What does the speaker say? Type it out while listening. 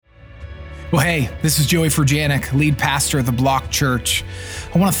Well, hey, this is Joey Furjanic, lead pastor of the Block Church.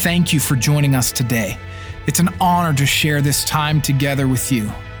 I want to thank you for joining us today. It's an honor to share this time together with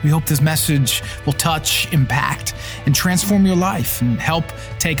you. We hope this message will touch, impact, and transform your life and help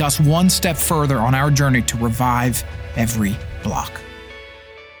take us one step further on our journey to revive every block.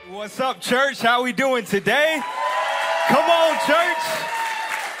 What's up, church? How we doing today? Come on, church.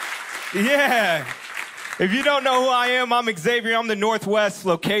 Yeah. If you don't know who I am, I'm Xavier. I'm the Northwest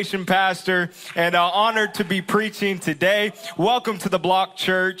location pastor, and honored to be preaching today. Welcome to the Block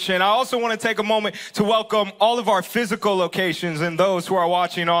Church. And I also want to take a moment to welcome all of our physical locations and those who are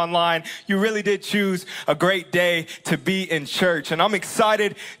watching online. You really did choose a great day to be in church. And I'm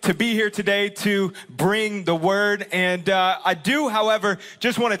excited to be here today to bring the word. And I do, however,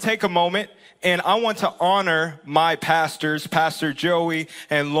 just want to take a moment. And I want to honor my pastors, Pastor Joey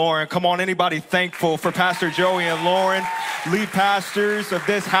and Lauren. Come on, anybody thankful for Pastor Joey and Lauren, lead pastors of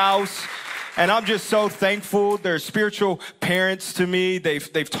this house? And I'm just so thankful. They're spiritual parents to me.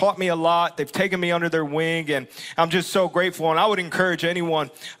 They've taught me a lot. They've taken me under their wing, and I'm just so grateful. And I would encourage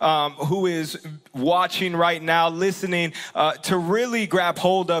anyone who is watching right now, listening, to really grab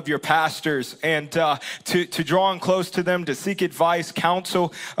hold of your pastors and to draw on close to them, to seek advice,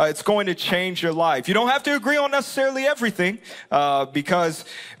 counsel. It's going to change your life. You don't have to agree on necessarily everything, because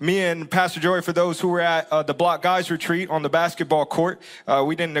me and Pastor Joey, for those who were at the Block Guys retreat on the basketball court,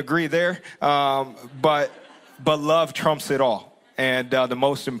 we didn't agree there. But love trumps it all. And the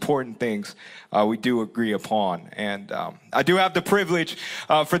most important things we do agree upon. And I do have the privilege,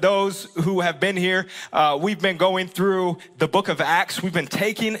 for those who have been here, we've been going through the book of Acts. We've been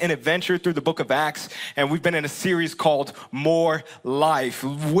taking an adventure through the book of Acts, and we've been in a series called More Life,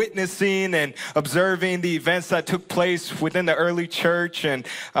 witnessing and observing the events that took place within the early church and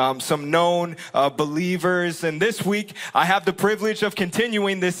some known believers. And this week, I have the privilege of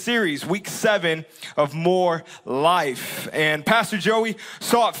continuing this series, week 7 of More Life. And Pastor Joey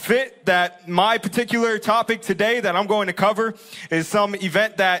saw it fit that my particular topic today that I'm going to cover is some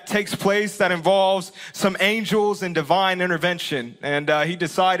event that takes place that involves some angels and divine intervention. And he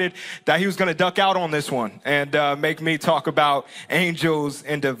decided that he was going to duck out on this one and make me talk about angels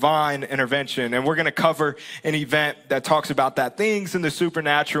and divine intervention. And we're going to cover an event that talks about that, things in the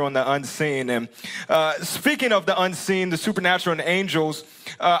supernatural and the unseen. And speaking of the unseen, the supernatural and angels,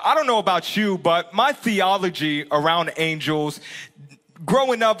 I don't know about you, but my theology around angels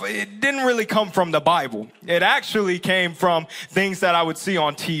growing up, it didn't really come from the Bible. It actually came from things that I would see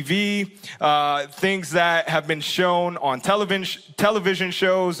on TV, things that have been shown on television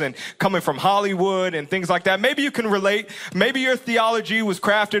shows and coming from Hollywood and things like that. Maybe you can relate. Maybe your theology was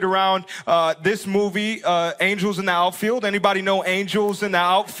crafted around this movie, Angels in the Outfield. Anybody know Angels in the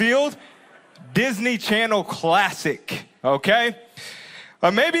Outfield? Disney Channel classic, okay?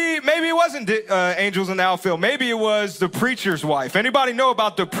 Maybe it wasn't Angels in the Outfield. Maybe it was The Preacher's Wife. Anybody know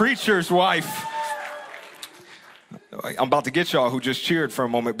about The Preacher's Wife? I'm about to get y'all who just cheered for a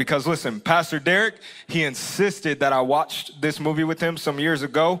moment because, listen, Pastor Derek, he insisted that I watched this movie with him some years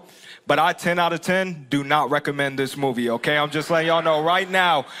ago, but I, 10 out of 10, do not recommend this movie, okay? I'm just letting y'all know right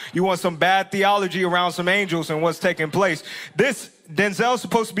now, you want some bad theology around some angels and what's taking place. Denzel's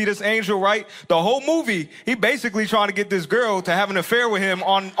supposed to be this angel, right? The whole movie, he basically trying to get this girl to have an affair with him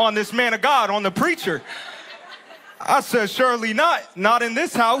on this man of God, on the preacher. I said, surely not in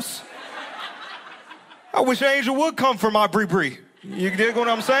this house. I wish an angel would come for my Bree. You dig what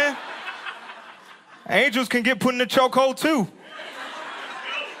I'm saying? Angels can get put in the chokehold too.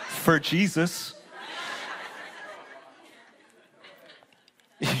 For Jesus.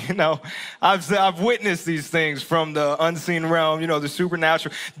 You know, I've witnessed these things from the unseen realm, you know, the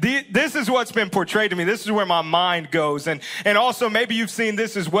supernatural. This is what's been portrayed to me. This is where my mind goes. And also, maybe you've seen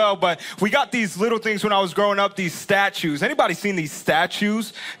this as well, but we got these little things when I was growing up, these statues. Anybody seen these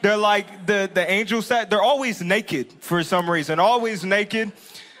statues? They're like the angel they're always naked for some reason, always naked.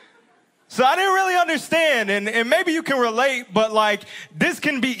 So I didn't really understand, and maybe you can relate, but like this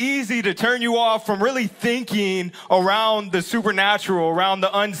can be easy to turn you off from really thinking around the supernatural, around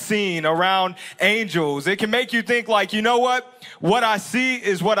the unseen, around angels. It can make you think like, you know what I see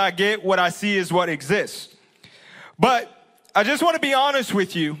is what I get, what I see is what exists. But I just want to be honest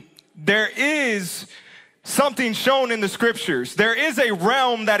with you. There is something shown in the scriptures. There is a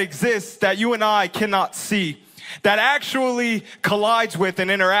realm that exists that you and I cannot see, that actually collides with and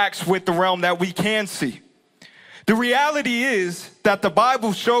interacts with the realm that we can see. The reality is that the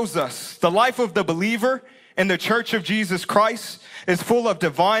Bible shows us the life of the believer in the Church of Jesus Christ is full of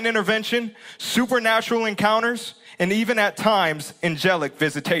divine intervention, supernatural encounters, and even at times, angelic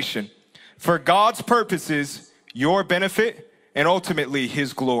visitation for God's purposes, your benefit, and ultimately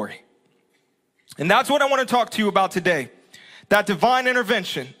his glory. And that's what I want to talk to you about today. That divine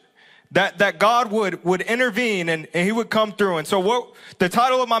intervention, that God would intervene and he would come through. And so what the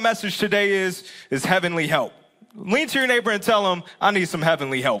title of my message today is Heavenly Help. Lean to your neighbor and tell him, I need some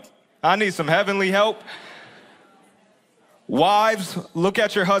heavenly help. I need some heavenly help. Wives, look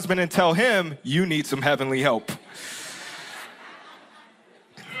at your husband and tell him, you need some heavenly help.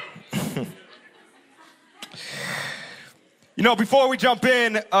 Before we jump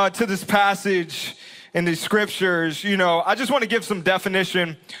in to this passage in the scriptures, I just want to give some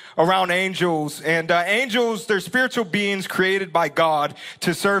definition around angels. And angels, they're spiritual beings created by God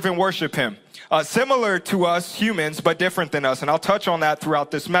to serve and worship him. Similar to us humans, but different than us. And I'll touch on that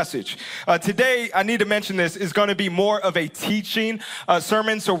throughout this message. Today, I need to mention this, is going to be more of a teaching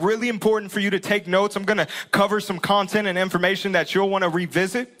sermon. So really important for you to take notes. I'm going to cover some content and information that you'll want to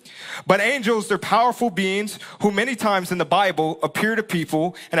revisit. But angels, they're powerful beings who many times in the Bible appear to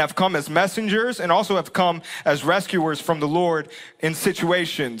people and have come as messengers and also have come as rescuers from the Lord in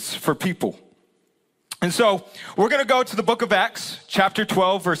situations for people. And so we're going to go to the book of Acts, chapter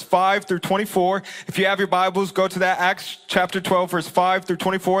 12, verse 5 through 24. If you have your Bibles, go to that Acts chapter 12, verse 5 through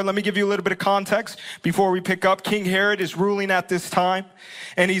 24. Let me give you a little bit of context before we pick up. King Herod is ruling at this time,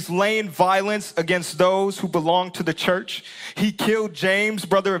 and he's laying violence against those who belong to the church. He killed James,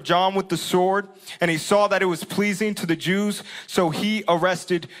 brother of John, with the sword, and he saw that it was pleasing to the Jews, so he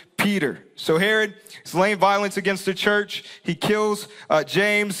arrested Peter. So Herod is laying violence against the church. He kills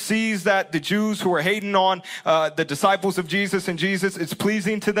James, sees that the Jews who are hating on the disciples of Jesus and Jesus, it's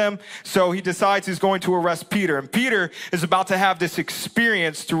pleasing to them. So he decides he's going to arrest Peter. And Peter is about to have this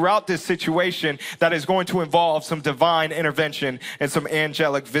experience throughout this situation that is going to involve some divine intervention and some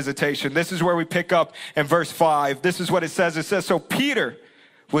angelic visitation. This is where we pick up in verse 5. This is what it says. It says, so Peter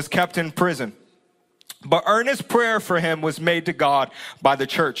was kept in prison, but earnest prayer for him was made to God by the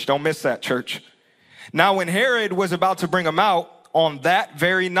church. Don't miss that, church. Now, when Herod was about to bring him out on that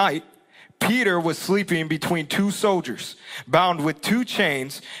very night, Peter was sleeping between two soldiers, bound with two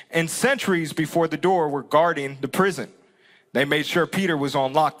chains, and sentries before the door were guarding the prison. They made sure Peter was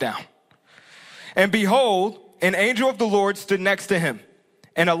on lockdown. And behold, an angel of the Lord stood next to him,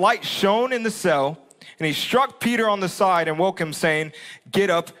 and a light shone in the cell, and he struck Peter on the side and woke him, saying,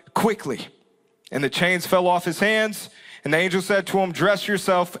 get up quickly. And the chains fell off his hands, and the angel said to him, dress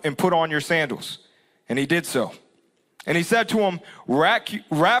yourself and put on your sandals. And he did so. And he said to him,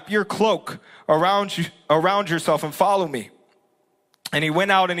 wrap your cloak around yourself and follow me. And he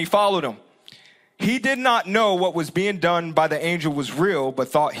went out and he followed him. He did not know what was being done by the angel was real, but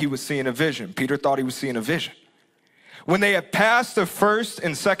thought he was seeing a vision. Peter thought he was seeing a vision. When they had passed the first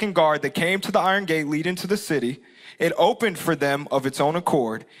and second guard, they came to the iron gate leading to the city. It opened for them of its own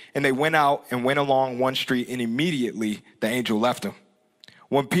accord, and they went out and went along one street, and immediately the angel left him.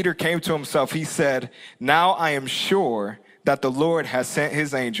 When Peter came to himself, he said, now I am sure that the Lord has sent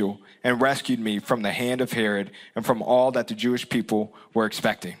his angel and rescued me from the hand of Herod and from all that the Jewish people were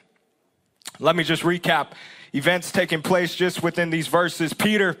expecting. Let me just recap events taking place just within these verses.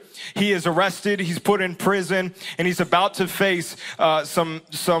 Peter, he is arrested, he's put in prison, and he's about to face some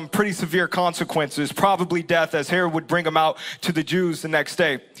pretty severe consequences, probably death, as Herod would bring him out to the Jews the next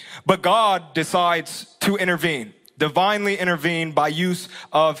day. But God decides to intervene, divinely intervene by use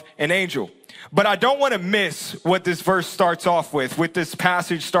of an angel. But I don't want to miss what this verse starts off with this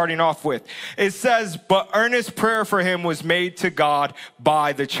passage starting off with. It says, but earnest prayer for him was made to God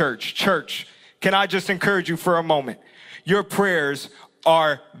by the church. Church, can I just encourage you for a moment? Your prayers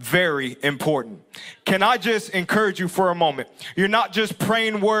are very important. Can I just encourage you for a moment? You're not just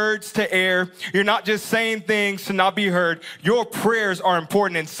praying words to air. You're not just saying things to not be heard. Your prayers are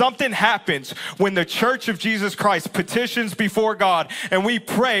important. And something happens when the church of Jesus Christ petitions before God and we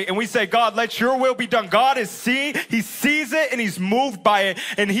pray and we say, God, let your will be done. God is seeing, he sees it and he's moved by it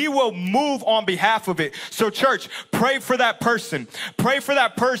and he will move on behalf of it. So church, pray for that person. Pray for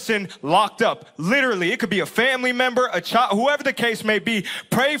that person locked up. Literally, it could be a family member, a child, whoever the case may be.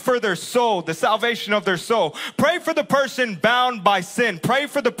 Pray for their soul, the salvation of their soul. Pray for the person bound by sin. Pray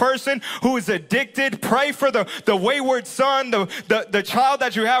for the person who is addicted. Pray for the wayward son, the child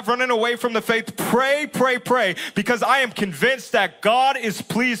that you have running away from the faith. Pray, pray, pray, because I am convinced that God is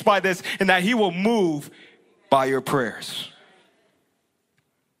pleased by this and that he will move by your prayers.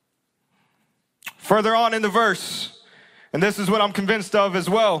 Further on in the verse, and this is what I'm convinced of as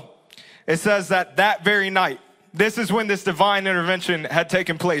well, it says that very night, this is when this divine intervention had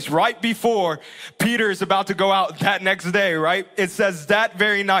taken place, right before Peter is about to go out that next day, right? It says that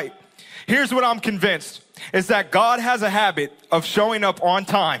very night. Here's what I'm convinced, is that God has a habit of showing up on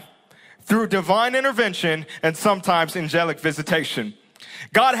time through divine intervention and sometimes angelic visitation.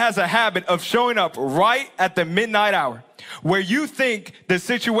 God has a habit of showing up right at the midnight hour where you think the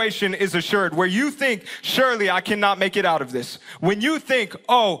situation is assured, where you think, surely I cannot make it out of this. When you think,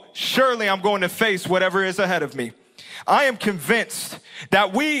 oh, surely I'm going to face whatever is ahead of me. I am convinced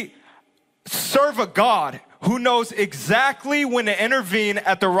that we serve a God who knows exactly when to intervene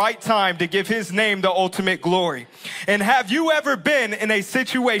at the right time to give his name the ultimate glory. And have you ever been in a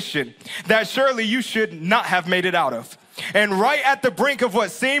situation that surely you should not have made it out of? And right at the brink of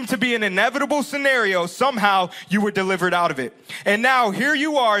what seemed to be an inevitable scenario, somehow you were delivered out of it. And now here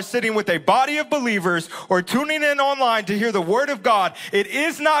you are sitting with a body of believers or tuning in online to hear the word of God. It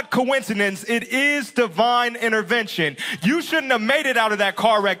is not coincidence. It is divine intervention. You shouldn't have made it out of that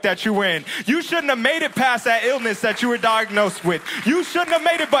car wreck that you were in. You shouldn't have made it past that illness that you were diagnosed with. You shouldn't have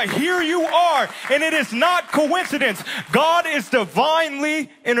made it, but here you are. And it is not coincidence. God is divinely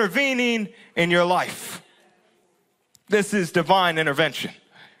intervening in your life. This is divine intervention,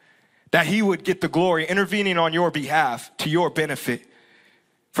 that he would get the glory, intervening on your behalf to your benefit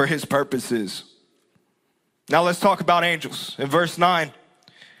for his purposes. Now let's talk about angels. In verse 9,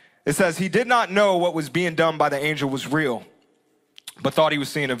 it says, he did not know what was being done by the angel was real, but thought he was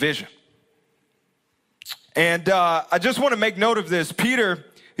seeing a vision. And I just want to make note of this. Peter,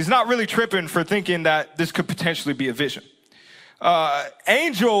 he's not really tripping for thinking that this could potentially be a vision.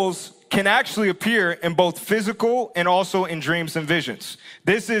 Angels can actually appear in both physical and also in dreams and visions.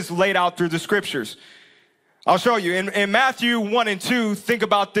 This is laid out through the scriptures. I'll show you. In Matthew 1 and 2, think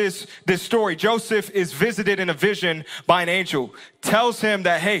about this story. Joseph is visited in a vision by an angel, tells him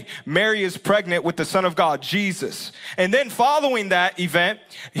that, hey, Mary is pregnant with the Son of God, Jesus. And then following that event,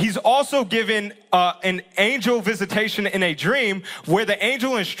 he's also given an angel visitation in a dream where the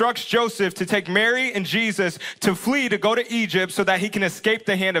angel instructs Joseph to take Mary and Jesus to flee, to go to Egypt so that he can escape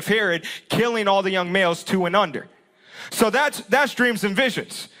the hand of Herod, killing all the young males 2 and under. So that's dreams and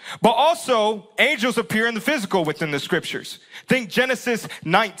visions. But also, angels appear in the physical within the scriptures. Think Genesis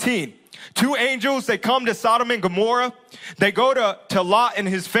 19. 2 angels, they come to Sodom and Gomorrah. They go to Lot and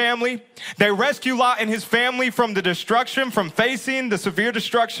his family. They rescue Lot and his family from the destruction, from facing the severe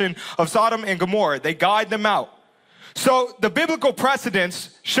destruction of Sodom and Gomorrah. They guide them out. So the biblical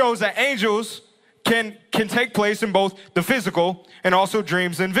precedence shows that angels can take place in both the physical and also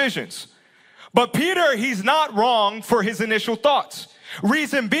dreams and visions. But Peter, he's not wrong for his initial thoughts.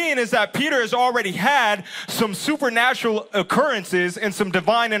 Reason being is that Peter has already had some supernatural occurrences and some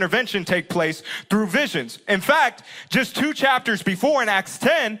divine intervention take place through visions. In fact, just 2 chapters before in Acts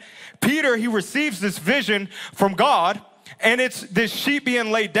 10, Peter, he receives this vision from God. And it's this sheep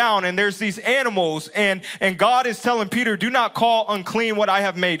being laid down, and there's these animals, and God is telling Peter, do not call unclean what I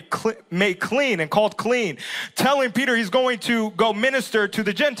have made clean and called clean. Telling Peter he's going to go minister to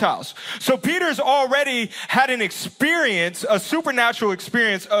the Gentiles. So Peter's already had an experience, a supernatural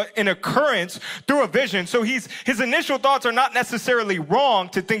experience, an occurrence through a vision. So his initial thoughts are not necessarily wrong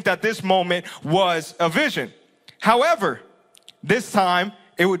to think that this moment was a vision. However, this time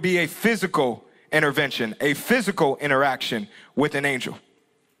it would be a physical intervention, a physical interaction with an angel.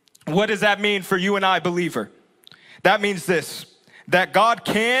 What does that mean for you and I, believer? That means this, that God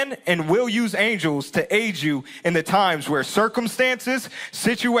can and will use angels to aid you in the times where circumstances,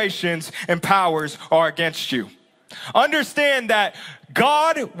 situations, and powers are against you. Understand that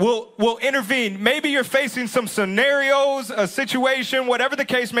God will intervene. Maybe you're facing some scenarios, a situation, whatever the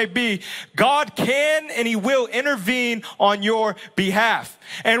case may be. God can and he will intervene on your behalf.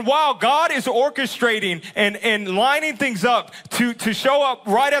 And while God is orchestrating and lining things up to show up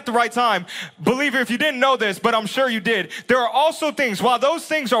right at the right time, believer, if you didn't know this, but I'm sure you did, there are also things, while those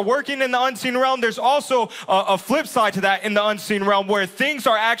things are working in the unseen realm, there's also a flip side to that in the unseen realm where things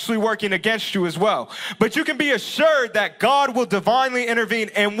are actually working against you as well. But you can be assured that God will divinely intervene.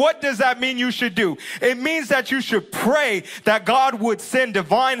 And what does that mean you should do? It means that you should pray that God would send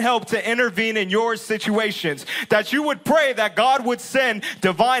divine help to intervene in your situations. That you would pray that God would send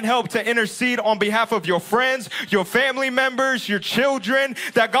divine help to intercede on behalf of your friends, your family members, your children.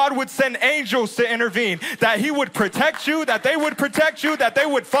 That God would send angels to intervene. That he would protect you, that they would protect you, that they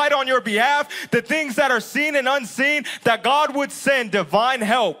would fight on your behalf. The things that are seen and unseen, that God would send divine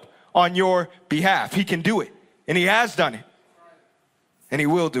help on your behalf. He can do it. And he has done it. And he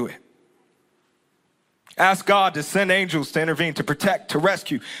will do it. Ask God to send angels to intervene, to protect, to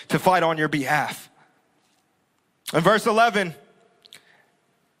rescue, to fight on your behalf. In verse 11,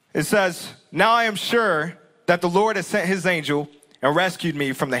 it says, now I am sure that the Lord has sent his angel and rescued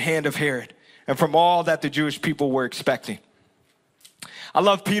me from the hand of Herod and from all that the Jewish people were expecting. I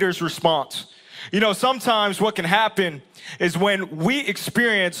love Peter's response. You know, sometimes what can happen is when we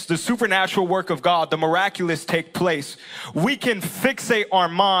experience the supernatural work of God, the miraculous take place, we can fixate our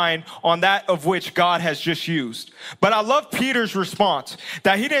mind on that of which God has just used. But I love Peter's response,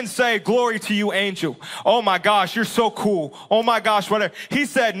 that he didn't say, glory to you, angel. Oh my gosh, you're so cool. Oh my gosh, whatever. He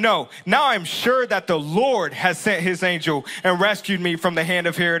said, no, now I'm sure that the Lord has sent his angel and rescued me from the hand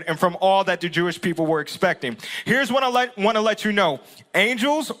of Herod and from all that the Jewish people were expecting. Here's what I want to let you know.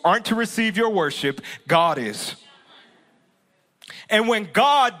 Angels aren't to receive your worship. God is. And when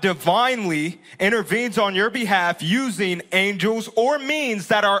God divinely intervenes on your behalf using angels or means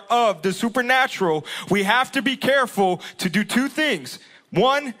that are of the supernatural, we have to be careful to do two things.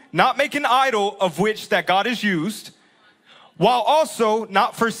 One, not make an idol of which that God is used, while also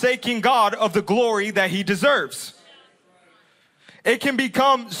not forsaking God of the glory that he deserves. It can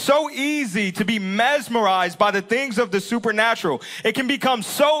become so easy to be mesmerized by the things of the supernatural. It can become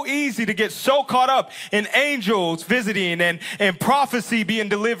so easy to get so caught up in angels visiting and prophecy being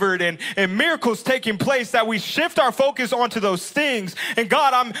delivered and miracles taking place that we shift our focus onto those things. And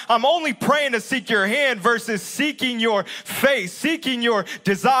God, I'm only praying to seek your hand versus seeking your face, seeking your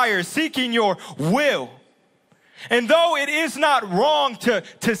desire, seeking your will. And though it is not wrong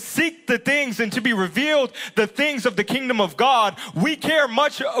to seek the things and to be revealed the things of the kingdom of God, we care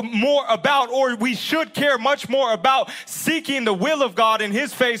much more about, or we should care much more about seeking the will of God in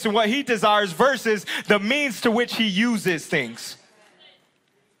his face and what he desires versus the means to which he uses things.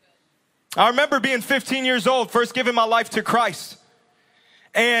 I remember being 15 years old, first giving my life to Christ.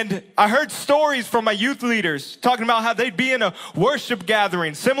 And I heard stories from my youth leaders talking about how they'd be in a worship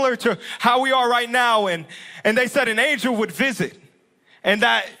gathering similar to how we are right now. And they said an angel would visit and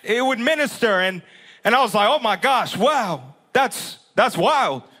that it would minister. And I was like, oh my gosh, wow, that's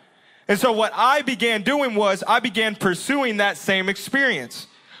wild. And so what I began doing was I began pursuing that same experience.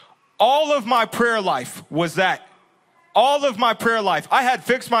 All of my prayer life was that. All of my prayer life, I had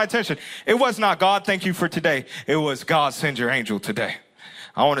fixed my attention. It was not God, thank you for today. It was God, send your angel today.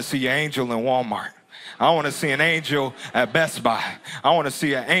 I want to see an angel in Walmart. I want to see an angel at Best Buy. I want to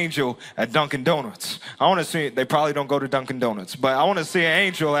see an angel at Dunkin' Donuts. I want to see, they probably don't go to Dunkin' Donuts, but I want to see an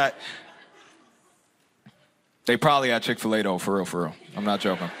angel at, they probably at Chick-fil-A though, for real. I'm not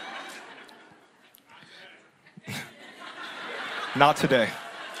joking. Not today.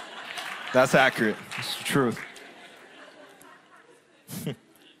 That's accurate. It's the truth.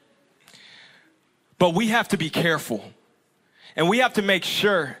 But we have to be careful. And we have to make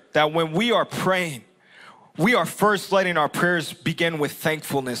sure that when we are praying, we are first letting our prayers begin with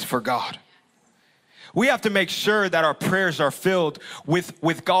thankfulness for God. We have to make sure that our prayers are filled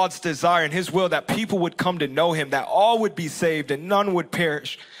with God's desire and his will, that people would come to know him, that all would be saved and none would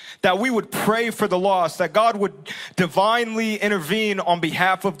perish, that we would pray for the lost, that God would divinely intervene on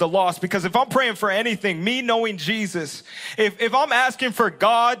behalf of the lost. Because if I'm praying for anything, me knowing Jesus, if I'm asking for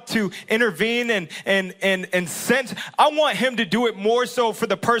God to intervene and send, I want him to do it more so for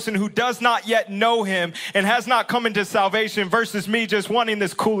the person who does not yet know him and has not come into salvation versus me just wanting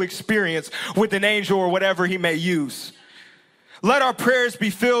this cool experience with an angel or whatever he may use. Let our prayers be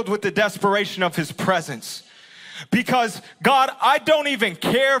filled with the desperation of his presence. Because God, I don't even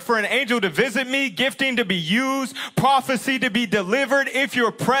care for an angel to visit me, gifting to be used, prophecy to be delivered, if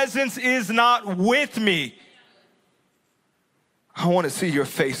your presence is not with me. I want to see your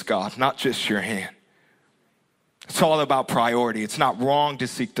face, God, not just your hand. It's all about priority. It's not wrong to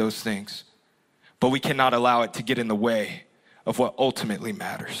seek those things, but we cannot allow it to get in the way of what ultimately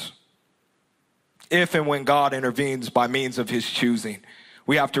matters. If and when God intervenes by means of his choosing,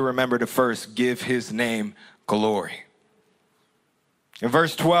 we have to remember to first give his name glory. In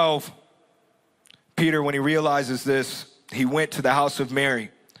verse 12, Peter, when he realizes this, he went to the house of Mary,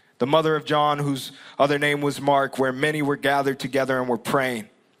 the mother of John, whose other name was Mark, where many were gathered together and were praying.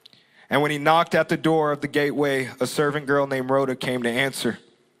 And when he knocked at the door of the gateway, a servant girl named Rhoda came to answer.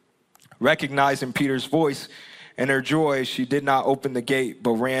 Recognizing Peter's voice, in her joy, she did not open the gate,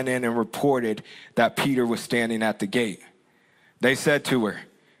 but ran in and reported that Peter was standing at the gate. They said to her,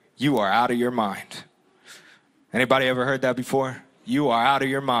 "You are out of your mind." Anybody ever heard that before? You are out of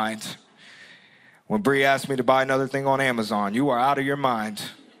your mind. When Bree asked me to buy another thing on Amazon, you are out of your mind.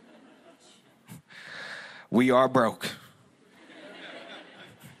 We are broke.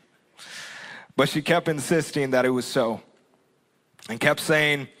 But she kept insisting that it was so and kept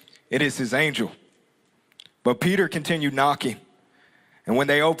saying, "It is his angel." But Peter continued knocking. And when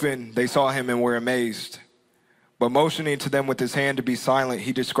they opened, they saw him and were amazed. But motioning to them with his hand to be silent,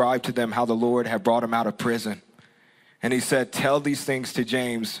 he described to them how the Lord had brought him out of prison. And he said, "Tell these things to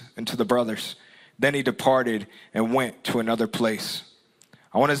James and to the brothers." Then he departed and went to another place.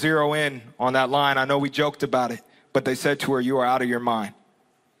 I want to zero in on that line. I know we joked about it, but they said to her, "You are out of your mind."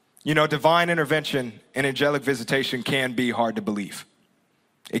 You know, divine intervention and angelic visitation can be hard to believe.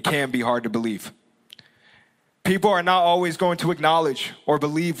 It can be hard to believe. People are not always going to acknowledge or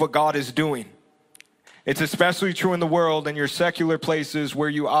believe what God is doing. It's especially true in the world and your secular places where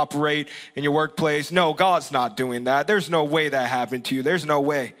you operate in your workplace. No, God's not doing that. There's no way that happened to you. There's no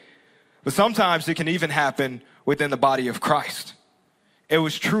way. But sometimes it can even happen within the body of Christ. It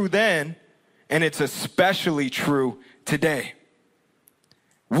was true then, and it's especially true today.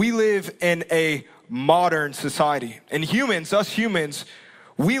 We live in a modern society, and us humans,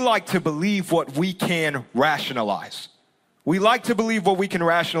 we like to believe what we can rationalize. We like to believe what we can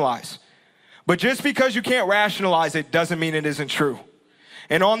rationalize. But just because you can't rationalize it doesn't mean it isn't true.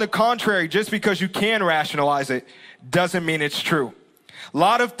 And on the contrary, just because you can rationalize it doesn't mean it's true. A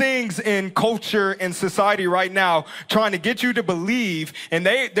lot of things in culture and society right now trying to get you to believe, and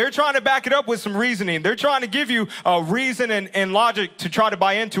they're trying to back it up with some reasoning. They're trying to give you a reason and logic to try to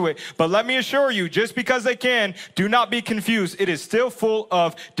buy into it. But let me assure you, just because they can, do not be confused. It is still full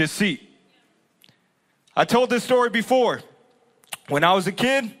of deceit. I told this story before. When I was a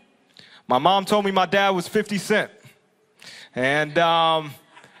kid, my mom told me my dad was 50 Cent. And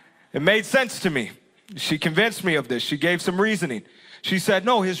it made sense to me. She convinced me of this. She gave some reasoning. She said,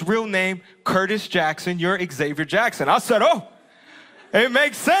 "No, his real name, Curtis Jackson, you're Xavier Jackson." I said, "Oh, it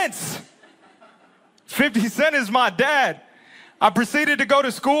makes sense. 50 Cent is my dad." I proceeded to go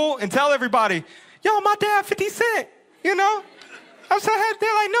to school and tell everybody, "Yo, my dad, 50 Cent, you know?" I said,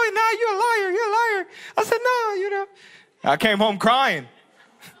 they're like, "No, you're a liar. I said, "No, you know." I came home crying.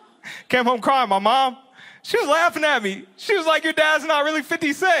 My mom, she was laughing at me. She was like, "Your dad's not really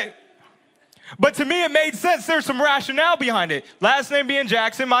 50 Cent." But to me, it made sense. There's some rationale behind it. Last name being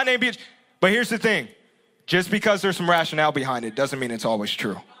Jackson, my name being... But here's the thing. Just because there's some rationale behind it doesn't mean it's always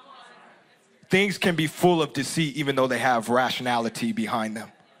true. Things can be full of deceit even though they have rationality behind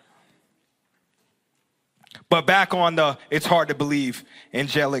them. But back on the it's hard to believe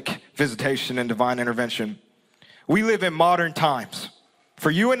angelic visitation and divine intervention. We live in modern times.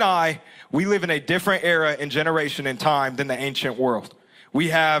 For you and I, we live in a different era and generation and time than the ancient world. We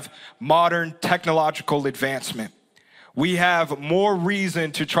have modern technological advancement. We have more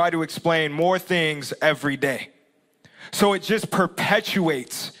reason to try to explain more things every day. So it just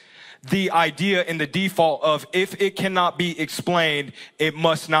perpetuates the idea and the default of if it cannot be explained, it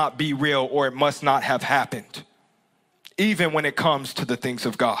must not be real or it must not have happened, even when it comes to the things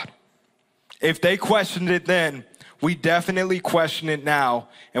of God. If they questioned it then, we definitely question it now,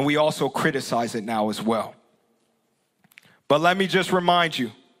 and we also criticize it now as well. But let me just remind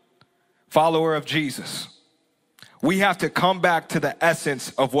you, follower of Jesus, we have to come back to the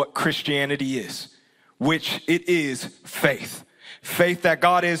essence of what Christianity is, which it is faith. Faith that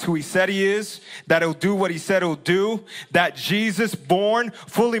God is who he said he is, that he'll do what he said he'll do, that Jesus, born,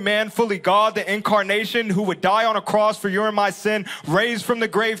 fully man, fully God, the incarnation who would die on a cross for your and my sin, raised from the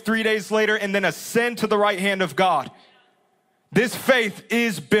grave 3 days later, and then ascend to the right hand of God. This faith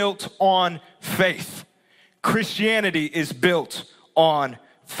is built on faith. Christianity is built on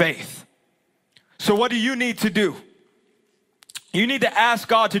faith. So what do you need to do? You need to ask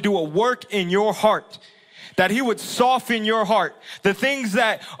God to do a work in your heart, that he would soften your heart. The things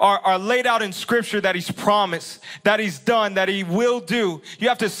that are laid out in scripture that he's promised, that he's done, that he will do. You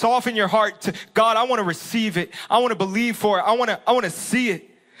have to soften your heart to God. I want to receive it. I want to believe for it. I want to see it.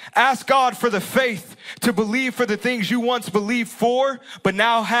 Ask God for the faith to believe for the things you once believed for, but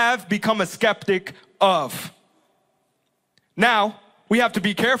now have become a skeptic of. Now, we have to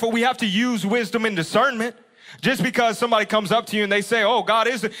be careful. We have to use wisdom and discernment. Just because somebody comes up to you and they say, "Oh, God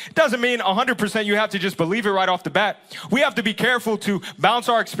is," it doesn't mean 100% you have to just believe it right off the bat. We have to be careful to bounce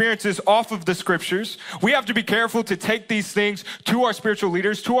our experiences off of the scriptures. We have to be careful to take these things to our spiritual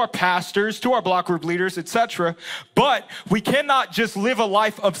leaders, to our pastors, to our block group leaders, etc. But we cannot just live a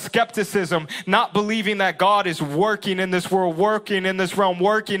life of skepticism, not believing that God is working in this world, working in this realm,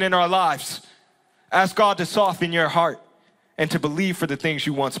 working in our lives. Ask God to soften your heart and to believe for the things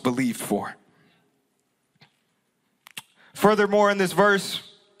you once believed for. Furthermore, in this verse,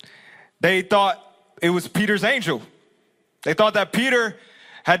 they thought it was Peter's angel. They thought that Peter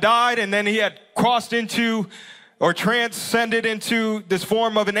had died and then he had crossed into or transcended into this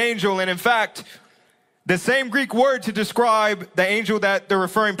form of an angel. And in fact, the same Greek word to describe the angel that they're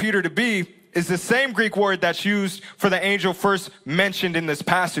referring Peter to be is the same Greek word that's used for the angel first mentioned in this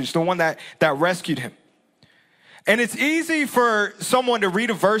passage, the one that rescued him. And it's easy for someone to read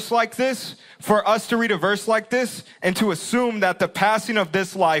a verse like this, for us to read a verse like this, and to assume that the passing of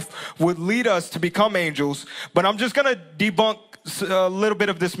this life would lead us to become angels. But I'm just going to debunk a little bit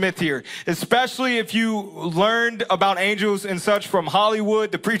of this myth here, especially if you learned about angels and such from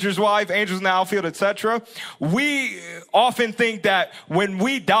Hollywood, The Preacher's Wife, Angels in the Outfield, etc. We often think that when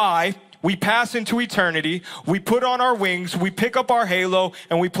we die, we pass into eternity, we put on our wings, we pick up our halo,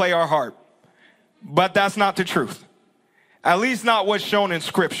 and we play our harp. But that's not the truth. At least not what's shown in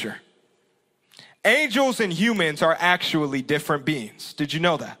Scripture. Angels and humans are actually different beings. Did you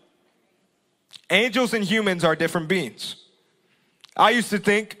know that? Angels and humans are different beings. I used to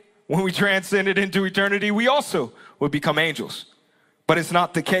think when we transcended into eternity, we also would become angels. But it's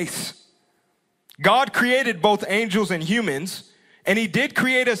not the case. God created both angels and humans, and he did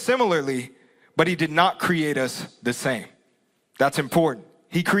create us similarly, but he did not create us the same. That's important.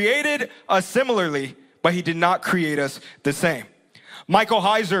 He created us similarly, but he did not create us the same. Michael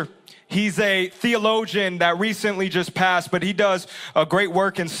Heiser, he's a theologian that recently just passed, but he does a great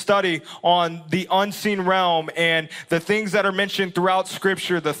work and study on the unseen realm and the things that are mentioned throughout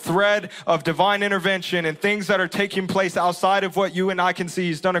Scripture, the thread of divine intervention and things that are taking place outside of what you and I can see.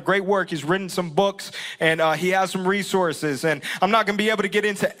 He's done a great work. He's written some books, and he has some resources. And I'm not going to be able to get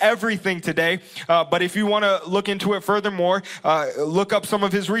into everything today, but if you want to look into it furthermore, look up some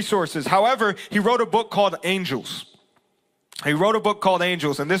of his resources. However, he wrote a book called Angels. He wrote a book called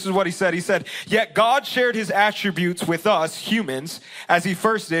Angels, and this is what he said. He said, "Yet God shared his attributes with us, humans, as he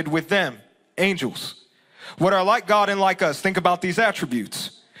first did with them, angels. What are like God and like us? Think about these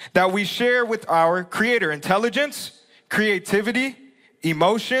attributes that we share with our Creator: intelligence, creativity,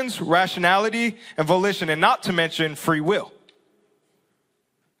 emotions, rationality, and volition, and not to mention free will.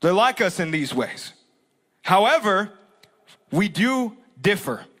 They're like us in these ways. However, we do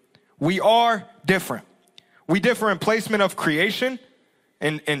differ. We are different. We differ in placement of creation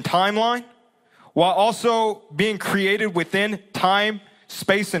and timeline, while also being created within time,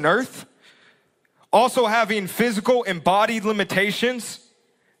 space, and earth. Also having physical embodied limitations.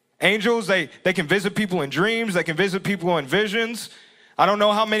 Angels, they can visit people in dreams. They can visit people in visions. I don't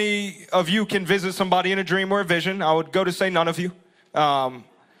know how many of you can visit somebody in a dream or a vision. I would go to say none of you,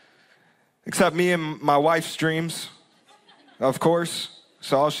 except me and my wife's dreams, of course.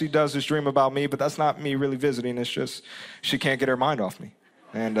 So all she does is dream about me, but that's not me really visiting. It's just she can't get her mind off me.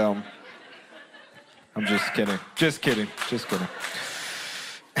 And I'm just kidding. Just kidding.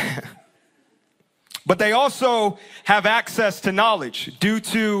 But they also have access to knowledge due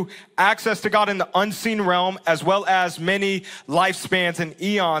to access to God in the unseen realm, as well as many lifespans and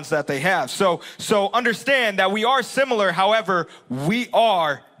eons that they have. So understand that we are similar. However, we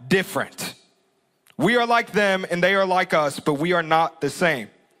are different. We are like them and they are like us, but we are not the same.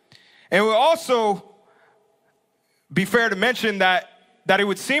 And it will also be fair to mention that it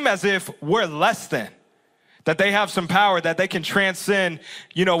would seem as if we're less than, that they have some power, that they can transcend,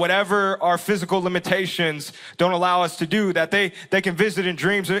 whatever our physical limitations don't allow us to do, that they can visit in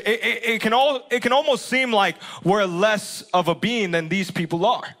dreams. It can almost seem like we're less of a being than these people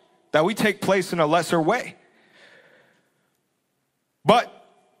are, that we take place in a lesser way. But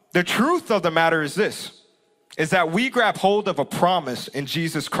the truth of the matter is this, is that we grab hold of a promise in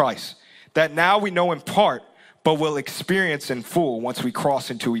Jesus Christ that now we know in part, but will experience in full once we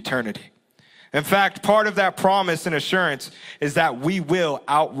cross into eternity. In fact, part of that promise and assurance is that we will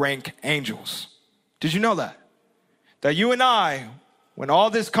outrank angels. Did you know that? That you and I, when all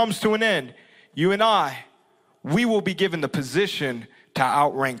this comes to an end, you and I, we will be given the position to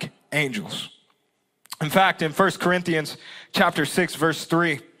outrank angels. In fact, in 1 Corinthians chapter 6, verse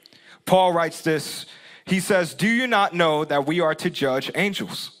 3, Paul writes this. He says, "Do you not know that we are to judge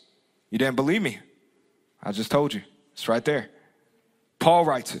angels?" You didn't believe me. I just told you. It's right there. Paul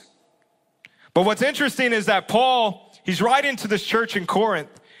writes it. But what's interesting is that Paul, he's writing to this church in Corinth,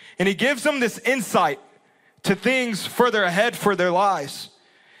 and he gives them this insight to things further ahead for their lives,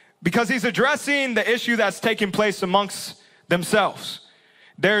 because he's addressing the issue that's taking place amongst themselves.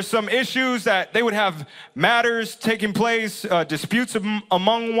 There's some issues that they would have matters taking place, disputes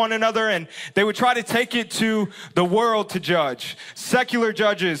among one another, and they would try to take it to the world to judge, secular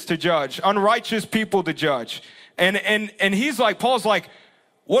judges to judge, unrighteous people to judge. And he's like, Paul's like,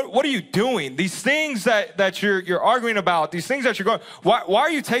 what are you doing? These things that you're arguing about, these things that you're going, why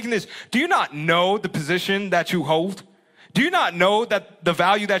are you taking this? Do you not know the position that you hold? Do you not know that the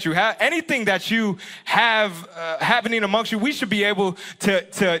value that you have, anything that you have happening amongst you, we should be able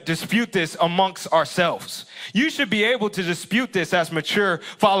to dispute this amongst ourselves. You should be able to dispute this as mature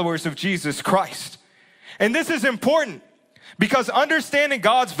followers of Jesus Christ. And this is important because understanding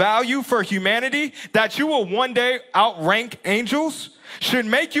God's value for humanity, that you will one day outrank angels, should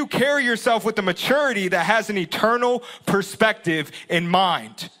make you carry yourself with the maturity that has an eternal perspective in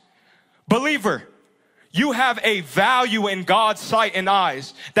mind. Believer, You have a value in God's sight and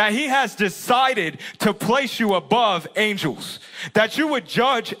eyes, that he has decided to place you above angels, that you would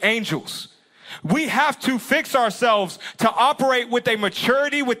judge angels. We have to fix ourselves to operate with a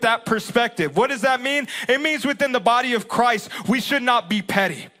maturity with that perspective. What does that mean? It means within the body of Christ, we should not be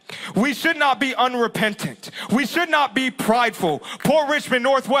petty. We should not be unrepentant. We should not be prideful. Port Richmond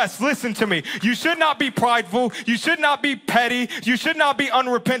Northwest, listen to me. You should not be prideful. You should not be petty. You should not be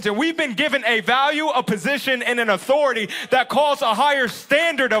unrepentant. We've been given a value, a position, and an authority that calls a higher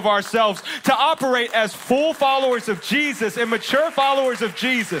standard of ourselves to operate as full followers of Jesus and mature followers of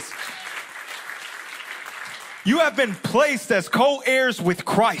Jesus. You have been placed as co-heirs with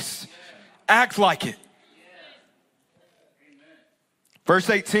Christ. Act like it.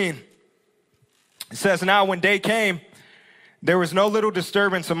 Verse 18, it says, now when day came, there was no little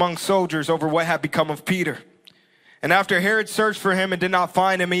disturbance among soldiers over what had become of Peter. And after Herod searched for him and did not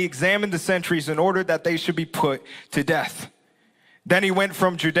find him, he examined the sentries and ordered that they should be put to death. Then he went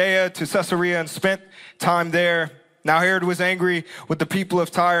from Judea to Caesarea and spent time there. Now Herod was angry with the people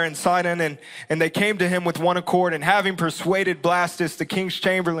of Tyre and Sidon, and they came to him with one accord. And having persuaded Blastus, the king's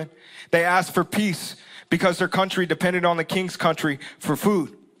chamberlain, they asked for peace, because their country depended on the king's country for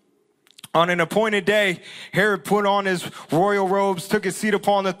food. On an appointed day, Herod put on his royal robes, took his seat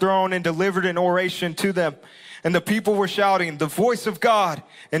upon the throne, and delivered an oration to them. And the people were shouting, the voice of God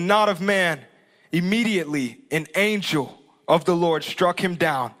and not of man. Immediately, an angel of the Lord struck him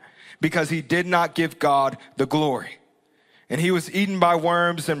down, because he did not give God the glory. And he was eaten by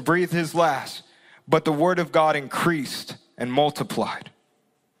worms and breathed his last. But the word of God increased and multiplied.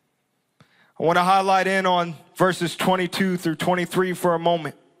 I want to highlight in on verses 22 through 23 for a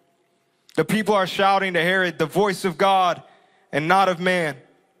moment. The people are shouting to Herod, the voice of God and not of man.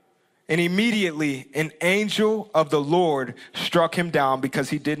 And immediately an angel of the Lord struck him down, because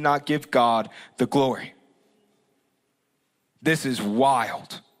he did not give God the glory. This is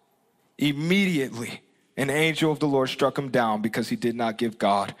wild. Immediately an angel of the Lord struck him down, because he did not give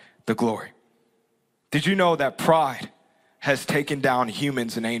God the glory. Did you know that pride has taken down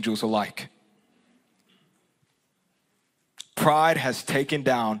humans and angels alike? Pride has taken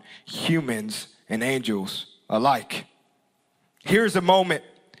down humans and angels alike. Here's a moment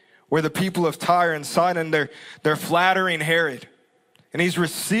where the people of Tyre and Sidon, they're flattering Herod. And he's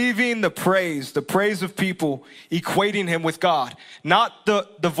receiving the praise of people, equating him with God. Not the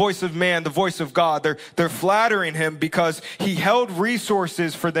voice of man, the voice of God. They're flattering him because he held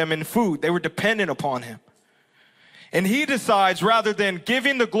resources for them in food. They were dependent upon him. And he decides, rather than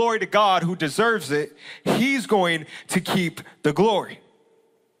giving the glory to God who deserves it, he's going to keep the glory.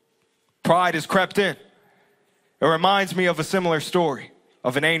 Pride has crept in. It reminds me of a similar story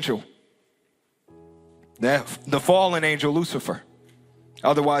of an angel. The fallen angel Lucifer,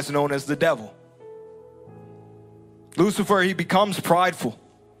 otherwise known as the devil. Lucifer, he becomes prideful,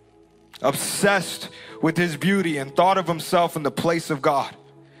 obsessed with his beauty, and thought of himself in the place of God.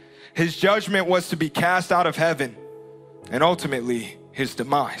 His judgment was to be cast out of heaven, and ultimately his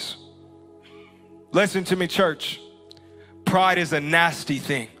demise. Listen to me, church. Pride is a nasty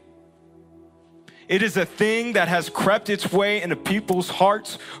thing. It is a thing that has crept its way into people's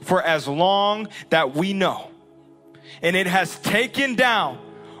hearts for as long that we know. And it has taken down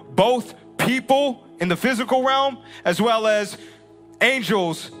both people in the physical realm as well as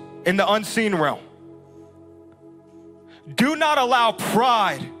angels in the unseen realm. Do not allow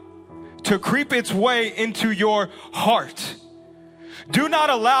pride to creep its way into your heart. Do not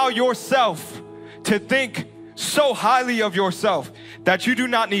allow yourself to think so highly of yourself that you do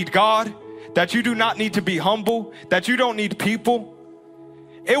not need God, that you do not need to be humble, that you don't need people.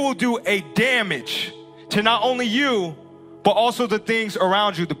 It will do a damage to not only you, but also the things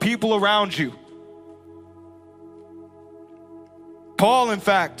around you, the people around you. Paul, in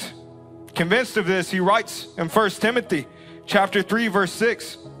fact, convinced of this, he writes in 1 Timothy chapter 3, verse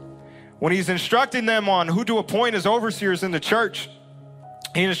 6, when he's instructing them on who to appoint as overseers in the church,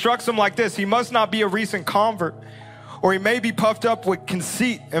 he instructs them like this: he must not be a recent convert, or he may be puffed up with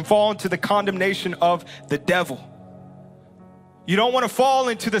conceit and fall into the condemnation of the devil. You don't want to fall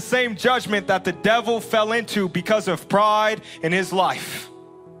into the same judgment that the devil fell into because of pride in his life.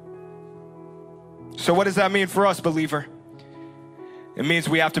 So what does that mean for us, believer? It means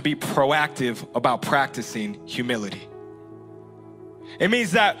we have to be proactive about practicing humility. It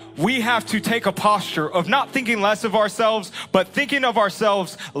means that we have to take a posture of not thinking less of ourselves, but thinking of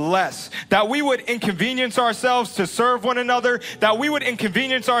ourselves less. That we would inconvenience ourselves to serve one another. That we would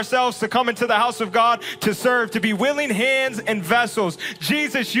inconvenience ourselves to come into the house of God to serve, to be willing hands and vessels.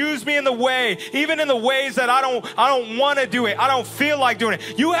 Jesus, use me in the way, even in the ways that I don't want to do it. I don't feel like doing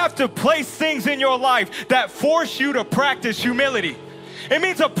it. You have to place things in your life that force you to practice humility. It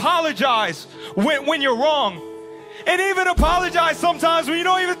means apologize when you're wrong. And even apologize sometimes when you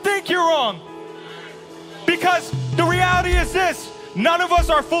don't even think you're wrong. Because the reality is this, none of us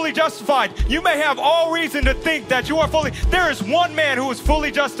are fully justified. You may have all reason to think that you are fully. There is one man who is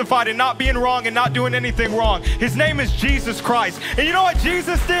fully justified in not being wrong and not doing anything wrong. His name is Jesus Christ. And you know what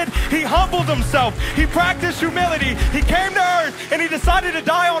Jesus did? He humbled himself. He practiced humility. He came to earth and he decided to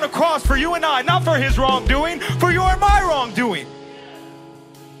die on a cross for you and I, not for his wrongdoing, for your and my wrongdoing.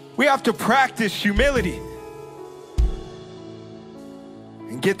 We have to practice humility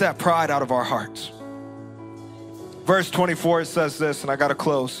and get that pride out of our hearts. Verse 24, it says this, and I got to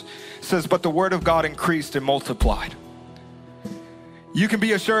close. It says, but the word of God increased and multiplied. You can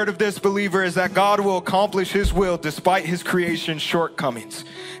be assured of this, believer, is that God will accomplish his will despite his creation's shortcomings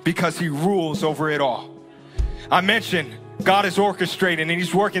because he rules over it all. I mentioned God is orchestrating and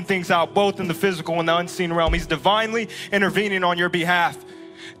he's working things out both in the physical and the unseen realm. He's divinely intervening on your behalf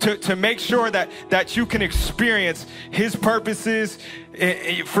to make sure that you can experience his purposes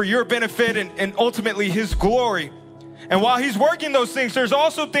for your benefit and ultimately his glory. And while he's working those things, there's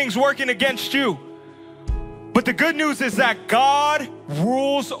also things working against you. But the good news is that God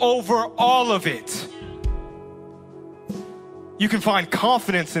rules over all of it. You can find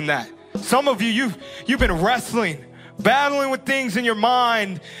confidence in that. Some of you've been wrestling, battling with things in your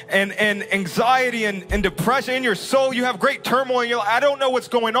mind and anxiety and depression in your soul. You have great turmoil. You're like, I don't know what's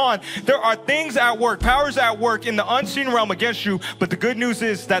going on. There are things at work, powers at work in the unseen realm against you. But the good news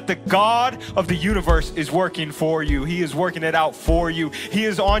is that the God of the universe is working for you. He is working it out for you. He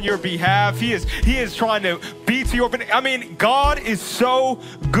is on your behalf. He is trying to be to your benefit. I mean, God is so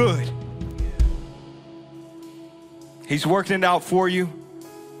good. He's working it out for you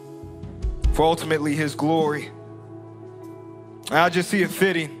for ultimately his glory. I just see it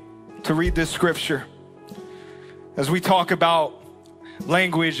fitting to read this scripture as we talk about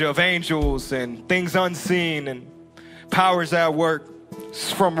language of angels and things unseen and powers at work.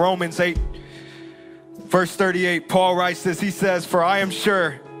 It's from Romans 8, verse 38. Paul writes this. He says, for I am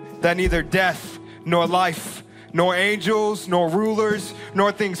sure that neither death nor life, nor angels, nor rulers,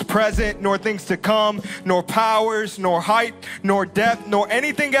 nor things present, nor things to come, nor powers, nor height, nor depth, nor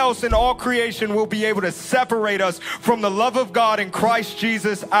anything else in all creation will be able to separate us from the love of God in Christ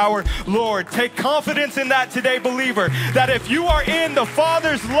Jesus our Lord. Take confidence in that today, believer, that if you are in the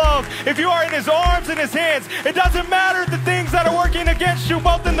Father's love, if you are in his arms and his hands, it doesn't matter the things that are working against you,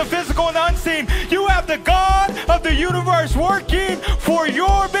 both in the physical and the unseen. You have the God of the universe working for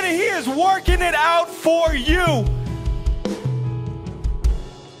your benefit. He is working it out for you.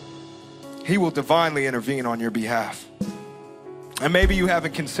 He will divinely intervene on your behalf. And maybe you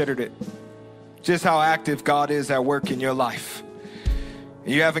haven't considered it, just how active God is at work in your life.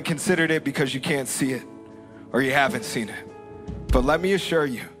 You haven't considered it because you can't see it or you haven't seen it. But let me assure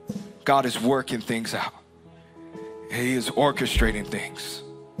you, God is working things out. He is orchestrating things.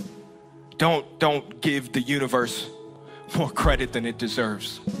 Don't give the universe more credit than it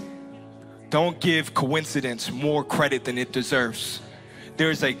deserves. Don't give coincidence more credit than it deserves.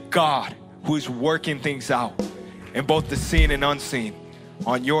 There's a God who is working things out in both the seen and unseen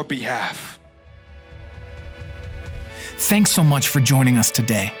on your behalf. Thanks so much for joining us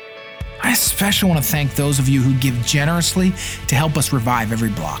today. I especially want to thank those of you who give generously to help us revive every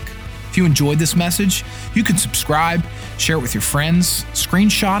block. If you enjoyed this message, you can subscribe, share it with your friends,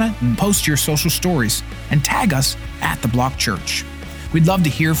 screenshot it, and post to your social stories, and tag us at The Block Church. We'd love to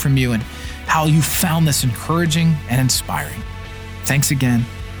hear from you and how you found this encouraging and inspiring. Thanks again,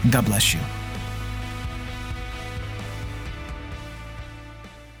 and God bless you.